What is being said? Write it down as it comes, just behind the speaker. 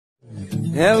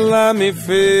Ela me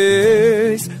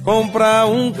fez comprar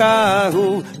um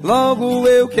carro, logo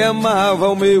eu que amava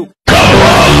o meu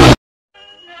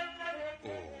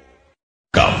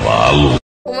cavalo.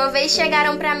 Uma vez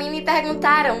chegaram pra mim e me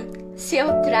perguntaram se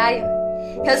eu traio.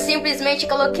 Eu simplesmente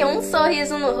coloquei um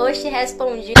sorriso no rosto e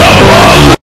respondi: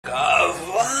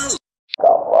 Cavalo.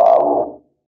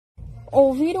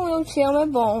 Ouvir um eu te amo é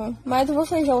bom, mas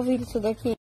você já ouviu isso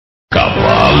daqui?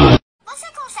 Cavalo. Você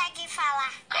consegue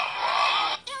falar?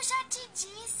 Cavalo. Eu já te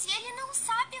disse, ele não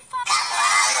sabe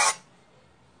falar.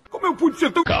 Como eu pude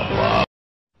ser tão cavalo?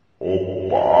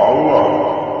 Opala.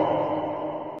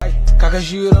 caga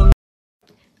girando.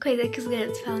 Coisa que os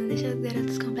garotos falam deixa os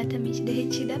garotos completamente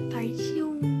derretidos. Parte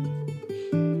 1.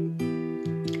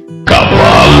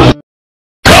 Cavalo.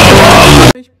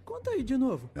 Conta aí de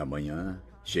novo. Amanhã,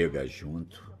 chega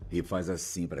junto e faz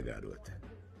assim pra garota.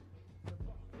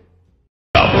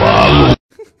 Cavalo.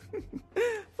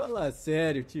 Fala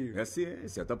sério, tio. É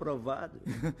ciência, tá provado.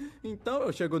 Então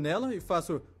eu chego nela e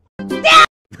faço...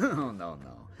 Não.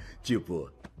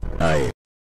 Tipo, aí.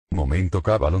 Momento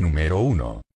cavalo número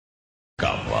 1.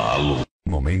 Cavalo.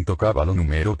 Momento cavalo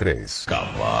número 3.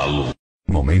 Cavalo.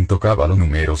 Momento cavalo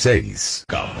número 6.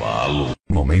 Cavalo.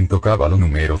 Momento cavalo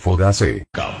número foda-se.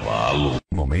 Cavalo.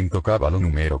 Momento cavalo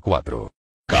número 4.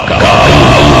 Cavalo.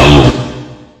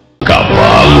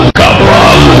 Cavalo.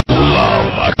 Cavalo.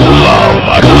 Cavalo. Cavalo.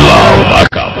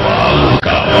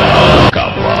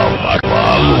 Cavalo. Cavalo.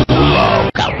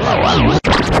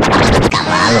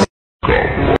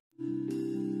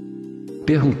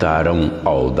 Perguntaram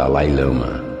ao Dalai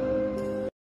Lama.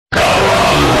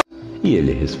 E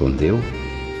ele respondeu: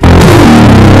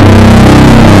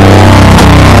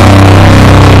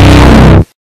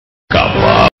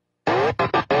 Cavalo.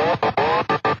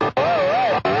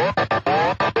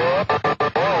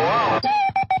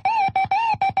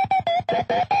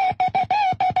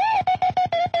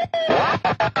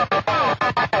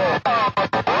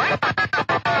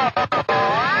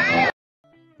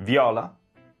 Viola,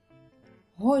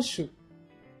 roxo,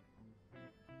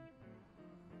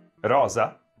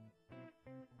 rosa,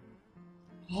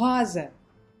 rosa,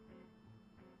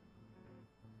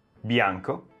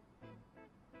 bianco,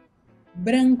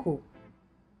 branco,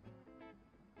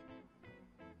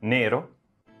 nero,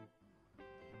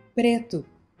 preto,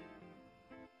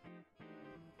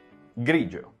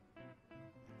 grigio,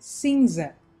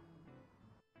 cinza,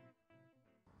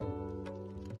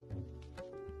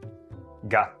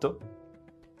 gatto,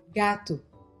 gato,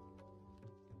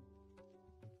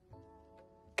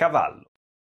 cavallo.